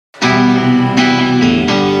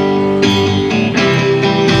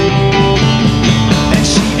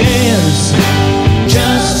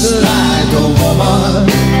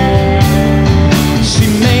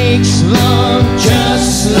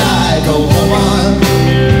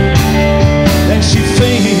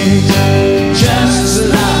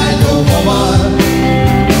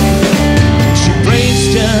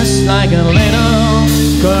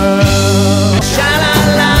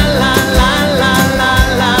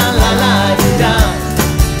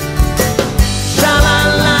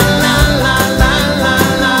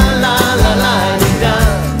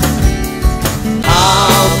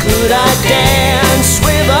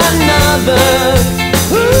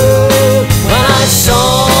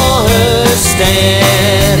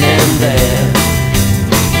standing there.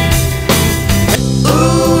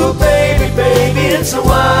 Ooh, baby, baby, it's a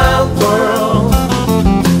wild world.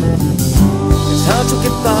 It's hard to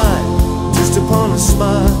get by just upon a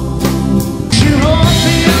smile. She wrote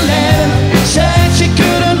me a letter, said she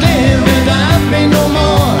couldn't live without me no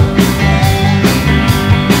more.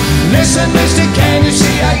 Listen, mister, can you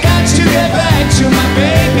see I got to get back to my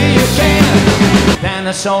baby again? Then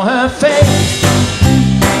I saw her face.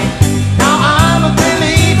 Now I'm a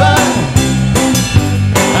believer.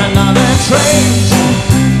 Another trace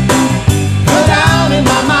put out in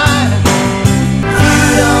my mind. You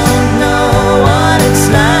don't know what it's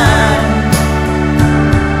like.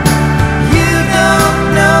 You don't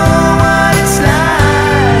know what it's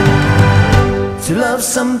like to love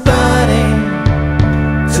somebody,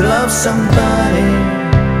 to love somebody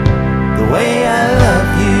the way I love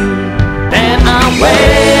you. Then I went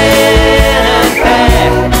back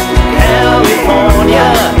to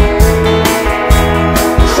California,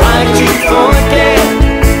 trying to forget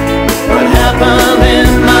what happened in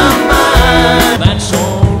my mind. That's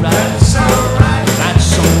alright, that's alright,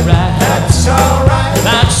 that's alright, that's alright,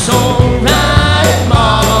 that's alright,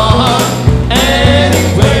 mama.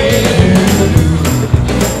 Anyway,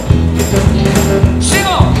 sing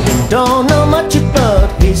on. Don't know much about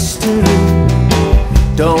history,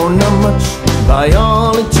 don't know much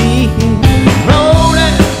biology.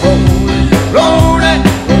 Rolling, rolling, rolling,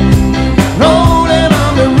 rolling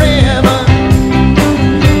on the river.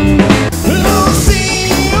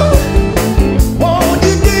 Lucille, won't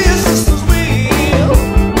you do your sister's will?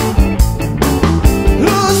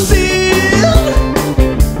 Lucille,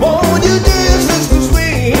 won't you do your sister's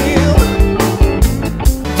will?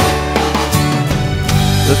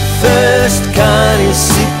 The first kind is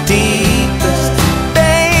the deepest,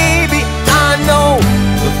 baby, I know.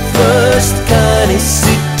 The first kind is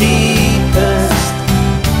the deepest.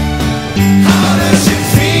 How does it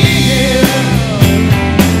feel?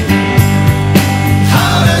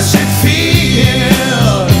 How does it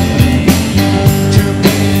feel to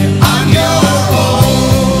be on your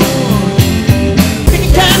own? We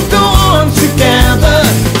can't go on together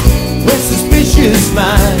with suspicious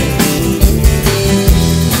minds,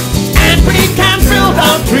 and we can't build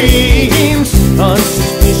our dreams on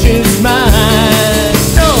suspicious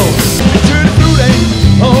minds. No. To the fruity,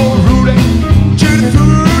 oh Rudy, to the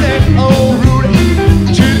fruity, oh Rudy,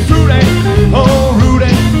 to the fruity, oh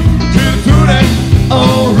Rudy, to the fruity,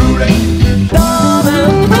 oh Rudy.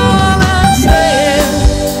 Darling, darling, stand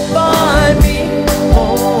by me.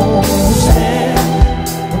 Oh, stand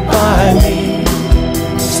by me.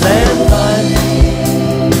 Stand by me.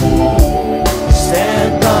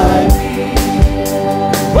 Stand by me.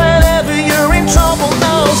 Whenever you're in trouble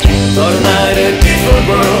now, thought a night a different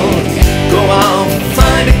world. Go out,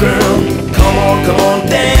 find a girl. Come on,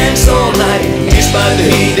 dance all night. Despite the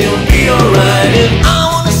heat, it'll be alright. And I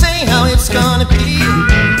wanna say how it's gonna be.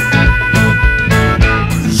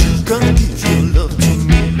 She's gonna give your love to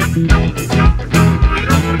me.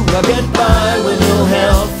 I'll get by with no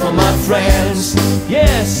help from my friends.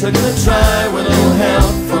 Yes, I'm gonna try with no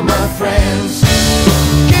help from my friends.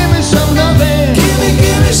 Give me some loving,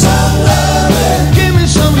 Give me some love.